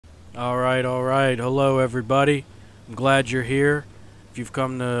All right. Hello, everybody. I'm glad you're here. If you've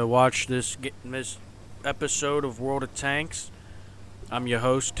come to watch this episode of World of Tanks, I'm your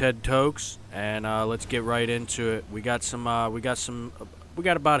host TedTokez, and let's get right into it. We got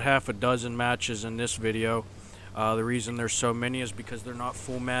about half a dozen matches in this video. The reason there's so many is because they're not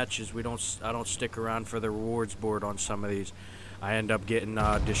full matches. I don't stick around for the rewards board on some of these. I end up getting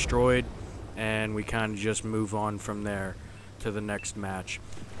destroyed, and we kind of just move on from there to the next match.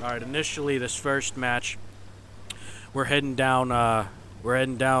 Alright, initially this first match, we're heading down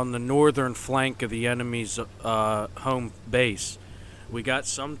the northern flank of the enemy's home base. We got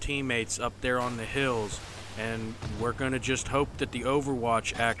some teammates up there on the hills, and we're gonna just hope that the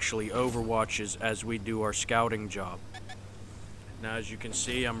Overwatch actually overwatches as we do our scouting job. Now, as you can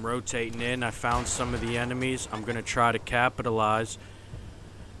see, I'm rotating in. I found some of the enemies. I'm gonna try to capitalize.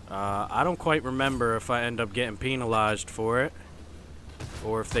 I don't quite remember if I end up getting penalized for it,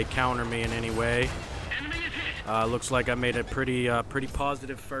 or if they counter me in any way. Looks like I made a pretty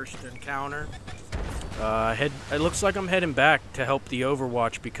positive first encounter. It looks like I'm heading back to help the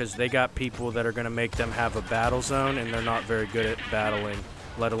Overwatch because they got people that are going to make them have a battle zone, and they're not very good at battling,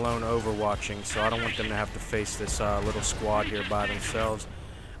 let alone overwatching, so I don't want them to have to face this little squad here by themselves.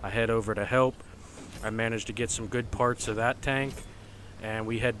 I head over to help. I managed to get some good parts of that tank, and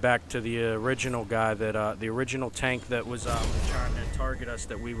we head back to the original guy the original tank that was trying to target us,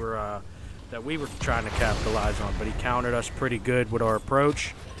 that we were trying to capitalize on, but he countered us pretty good with our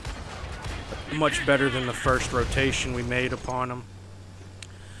approach. Much better than the first rotation we made upon him.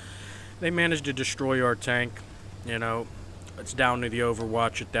 They managed to destroy our tank. You know, it's down to the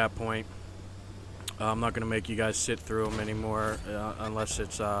Overwatch at that point. I'm not going to make you guys sit through them anymore unless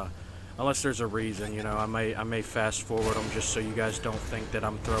there's a reason. You know, I may fast forward them just so you guys don't think that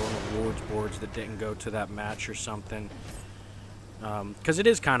I'm throwing awards boards that didn't go to that match or something. Because it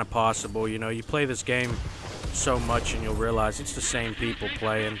is kind of possible. You know, you play this game so much and you'll realize it's the same people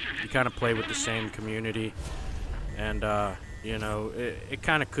playing. You kind of play with the same community, and you know, it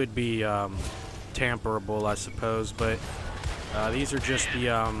kind of could be tamperable, I suppose, but these are just the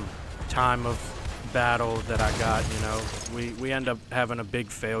time of battle that I got. You know, we end up having a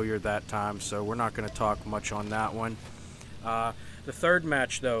big failure that time, so we're not going to talk much on that one. The third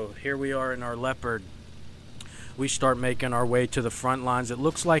match, though, here we are in our Leopard. We start making our way to the front lines. It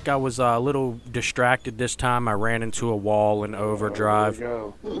looks like I was a little distracted this time. I ran into a wall in overdrive. Here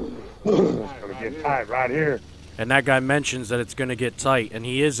we go. It's gonna get tight right here. And that guy mentions that it's going to get tight, and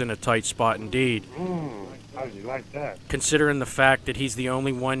he is in a tight spot indeed. How did you like that? Considering the fact that he's the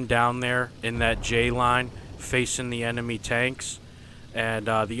only one down there in that J line facing the enemy tanks, and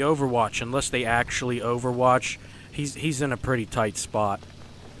the Overwatch, unless they actually overwatch, he's in a pretty tight spot.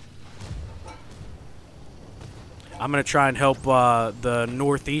 I'm going to try and help the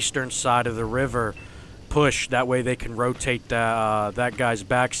northeastern side of the river push. That way they can rotate that guy's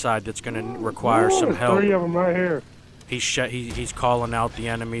backside that's going to require some help. 3 of them right here. He's calling out the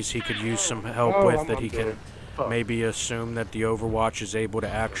enemies he could use some help with, that he can maybe assume that the Overwatch is able to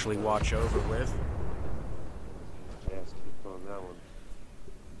actually watch over with. Yes, keep on that one.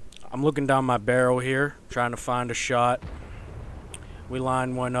 I'm looking down my barrel here, trying to find a shot. We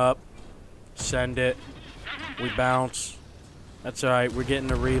line one up, send it. We bounce. That's alright, we're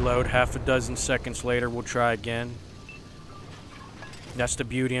getting a reload. Half a dozen seconds later, we'll try again. That's the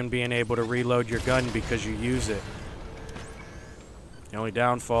beauty in being able to reload your gun, because you use it. The only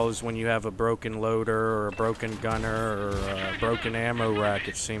downfall is when you have a broken loader or a broken gunner or a broken ammo rack,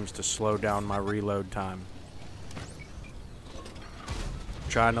 it seems to slow down my reload time.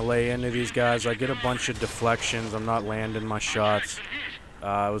 Trying to lay into these guys. I get a bunch of deflections. I'm not landing my shots.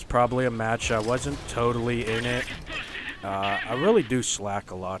 It was probably a match. I wasn't totally in it. I really do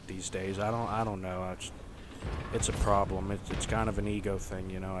slack a lot these days. I don't know. It's a problem. It's kind of an ego thing,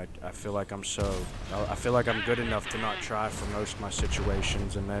 you know. I feel like I feel like I'm good enough to not try for most of my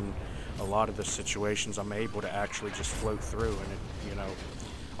situations, and then a lot of the situations I'm able to actually just float through, and it, you know,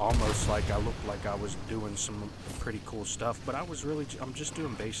 almost like I looked like I was doing some pretty cool stuff, but I'm just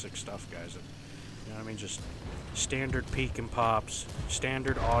doing basic stuff, guys. You know what I mean? Just standard peek and pops,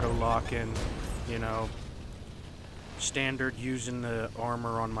 standard auto lock-in, you know, standard using the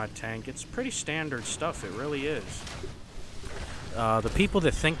armor on my tank. It's pretty standard stuff, it really is. The people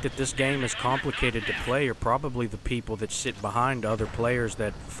that think that this game is complicated to play are probably the people that sit behind other players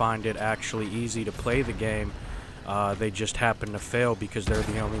that find it actually easy to play the game. They just happen to fail because they're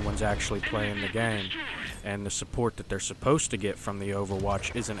the only ones actually playing the game, and the support that they're supposed to get from the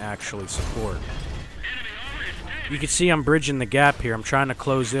Overwatch isn't actually support. You can see I'm bridging the gap here. I'm trying to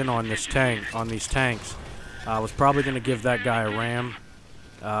close in on this tank, on these tanks. I was probably going to give that guy a ram,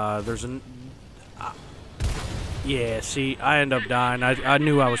 There's an... yeah, see, I end up dying. I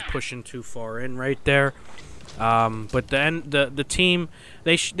knew I was pushing too far in right there. But then the team,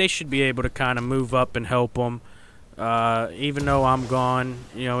 they should be able to kind of move up and help them. Even though I'm gone,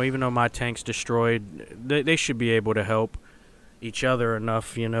 you know, even though my tank's destroyed, they should be able to help each other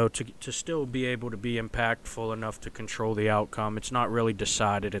enough, you know, to still be able to be impactful enough to control the outcome. It's not really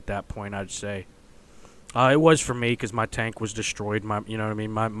decided at that point, I'd say. It was for me because my tank was destroyed. You know what I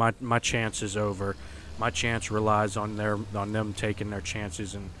mean? My chance is over. My chance relies on them taking their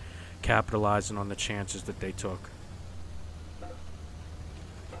chances and capitalizing on the chances that they took.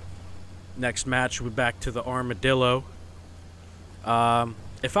 Next match, we're back to the Armadillo.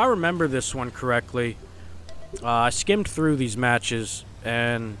 If I remember this one correctly, I skimmed through these matches,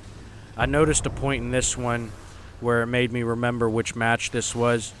 and I noticed a point in this one where it made me remember which match this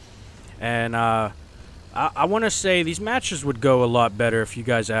was. And I want to say these matches would go a lot better if you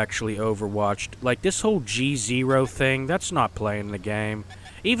guys actually overwatched. Like, this whole G0 thing, that's not playing the game.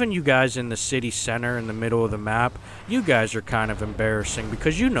 Even you guys in the city center in the middle of the map, you guys are kind of embarrassing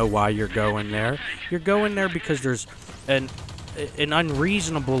because you know why you're going there. You're going there because there's an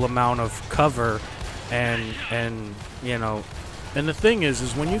unreasonable amount of cover. And you know, and the thing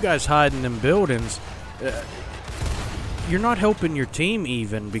is when you guys hide in them buildings, you're not helping your team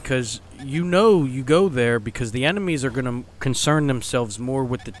even, because you know you go there because the enemies are going to concern themselves more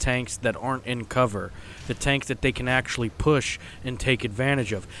with the tanks that aren't in cover, the tanks that they can actually push and take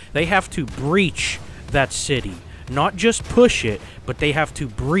advantage of. They have to breach that city, not just push it, but they have to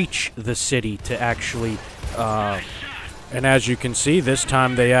breach the city to actually and as you can see, this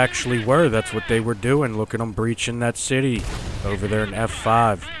time they actually were. That's what they were doing. Look at them breaching that city over there in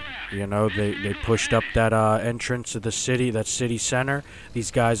F5. You know, they pushed up that entrance of the city, that city center.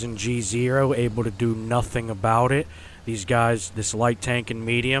 These guys in G0 able to do nothing about it. These guys, this light tank and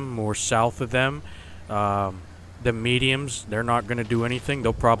medium, more south of them. The mediums, they're not going to do anything.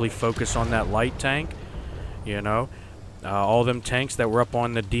 They'll probably focus on that light tank, you know. All them tanks that were up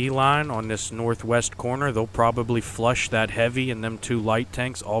on the D line on this northwest corner, they'll probably flush that heavy and them two light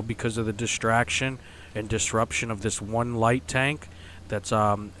tanks, all because of the distraction and disruption of this one light tank that's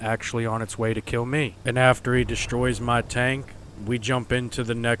actually on its way to kill me. And after he destroys my tank, we jump into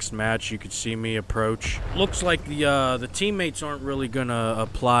the next match. You can see me approach. Looks like the teammates aren't really gonna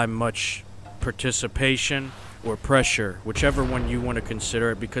apply much participation or pressure, whichever one you want to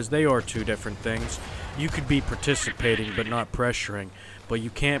consider it, because they are two different things. You could be participating but not pressuring, but you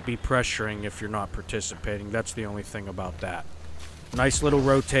can't be pressuring if you're not participating. That's the only thing about that. Nice little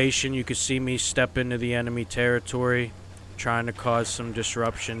rotation. You can see me step into the enemy territory, trying to cause some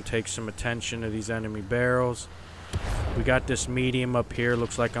disruption, take some attention to these enemy barrels. We got this medium up here.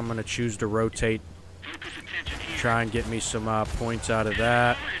 Looks like I'm going to choose to rotate, try and get me some points out of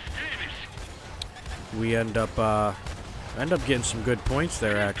that. We end up getting some good points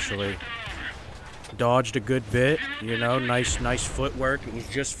there, actually. Dodged a good bit, you know, nice footwork. It was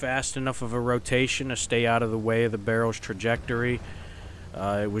just fast enough of a rotation to stay out of the way of the barrel's trajectory.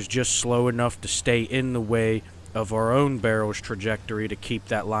 It was just slow enough to stay in the way of our own barrel's trajectory to keep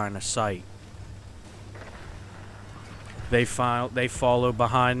that line of sight. They follow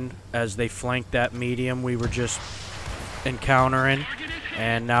behind as they flank that medium we were just encountering,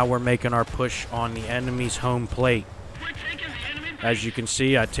 and now we're making our push on the enemy's home plate. As you can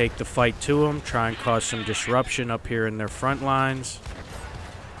see, I take the fight to them, try and cause some disruption up here in their front lines.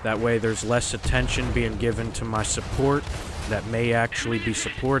 That way there's less attention being given to my support that may actually be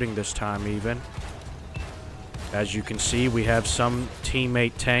supporting this time even. As you can see, we have some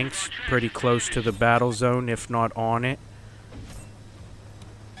teammate tanks pretty close to the battle zone, if not on it.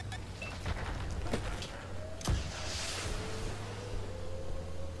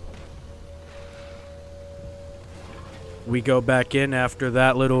 We go back in after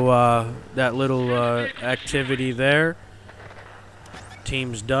that little activity there.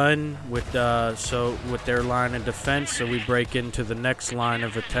 Team's done with with their line of defense, so we break into the next line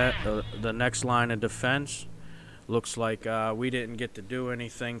of defense. Looks like we didn't get to do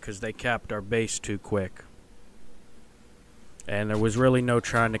anything because they capped our base too quick, and there was really no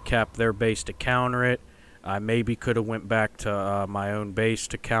trying to cap their base to counter it. I maybe could have went back to my own base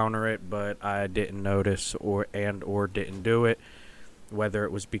to counter it, but I didn't notice or didn't do it. Whether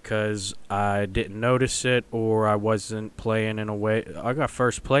it was because I didn't notice it or I wasn't playing in a way. I got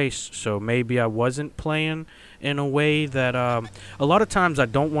first place, so maybe I wasn't playing in a way that a lot of times I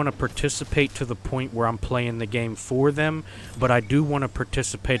don't want to participate to the point where I'm playing the game for them, but I do want to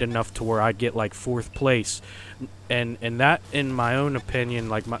participate enough to where I get like fourth place. And that, in my own opinion,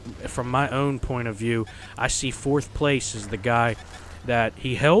 like from my own point of view, I see fourth place as the guy that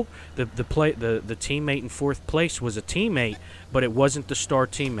he helped the teammate in fourth place was a teammate, but it wasn't the star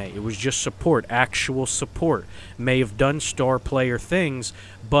teammate. It was just support, actual support. May have done star player things,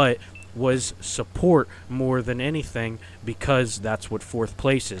 but was support more than anything, because that's what fourth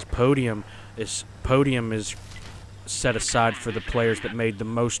place is. Podium is set aside for the players that made the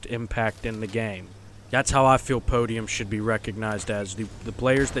most impact in the game. That's how I feel podium should be recognized as, the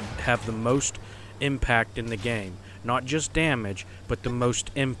players that have the most impact in the game. Not just damage, but the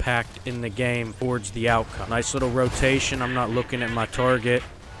most impact in the game towards the outcome. Nice little rotation. I'm not looking at my target,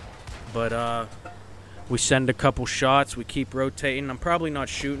 but we send a couple shots. We keep rotating. I'm probably not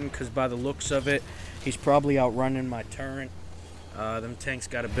shooting because by the looks of it, he's probably outrunning my turret. Them tanks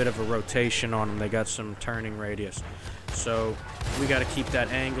got a bit of a rotation on them. They got some turning radius. So we got to keep that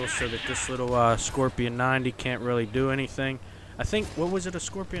angle so that this little Scorpion 90 can't really do anything. I think, what was it, a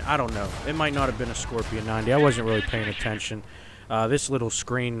Scorpion? I don't know. It might not have been a Scorpion 90. I wasn't really paying attention. This little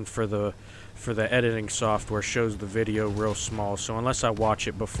screen for the editing software shows the video real small, so unless I watch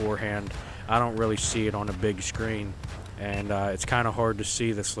it beforehand, I don't really see it on a big screen. And it's kind of hard to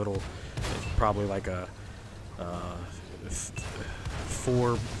see this little, probably like a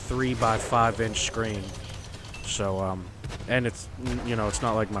 3 by 5 inch screen. So and it's, you know, it's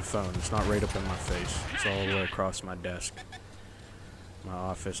not like my phone. It's not right up in my face. It's all the way across my desk, my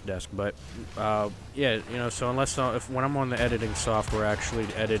office desk. But yeah, you know, so unless when I'm on the editing software, actually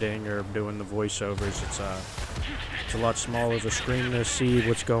editing or doing the voiceovers, it's a lot smaller of a screen to see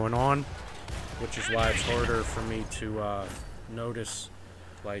what's going on, which is why it's harder for me to notice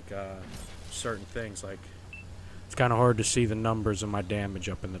like certain things. Like, it's kind of hard to see the numbers of my damage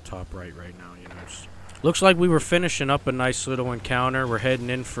up in the top right now, you know. Looks like we were finishing up a nice little encounter. We're heading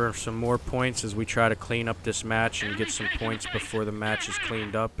in for some more points as we try to clean up this match and get some points before the match is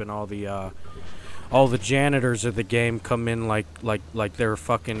cleaned up and all the janitors of the game come in like they're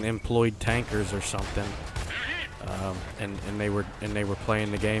fucking employed tankers or something. And they were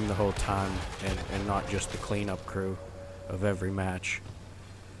playing the game the whole time and not just the cleanup crew of every match.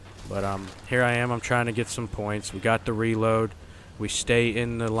 But here I am. I'm trying to get some points. We got the reload. We stay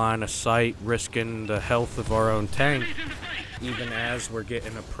in the line of sight, risking the health of our own tank, even as we're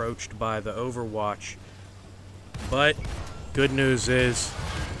getting approached by the Overwatch. But good news is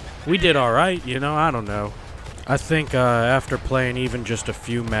we did all right. You know, I don't know. I think after playing even just a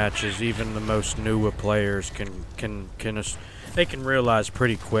few matches, even the most newer players can realize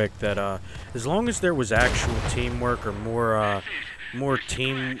pretty quick that as long as there was actual teamwork or more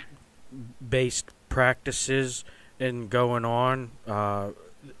team-based practices and going on,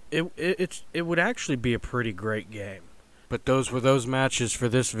 it would actually be a pretty great game. But those were those matches for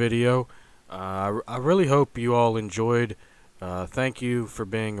this video. I really hope you all enjoyed. Thank you for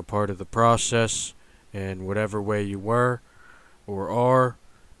being a part of the process in whatever way you were or are.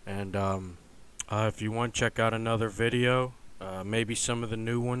 And if you want, check out another video, maybe some of the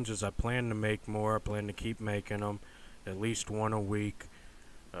new ones, as I plan to make more. I plan to keep making them, at least one a week.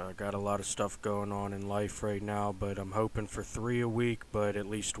 Got a lot of stuff going on in life right now, but I'm hoping for 3 a week, but at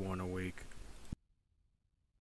least 1 a week.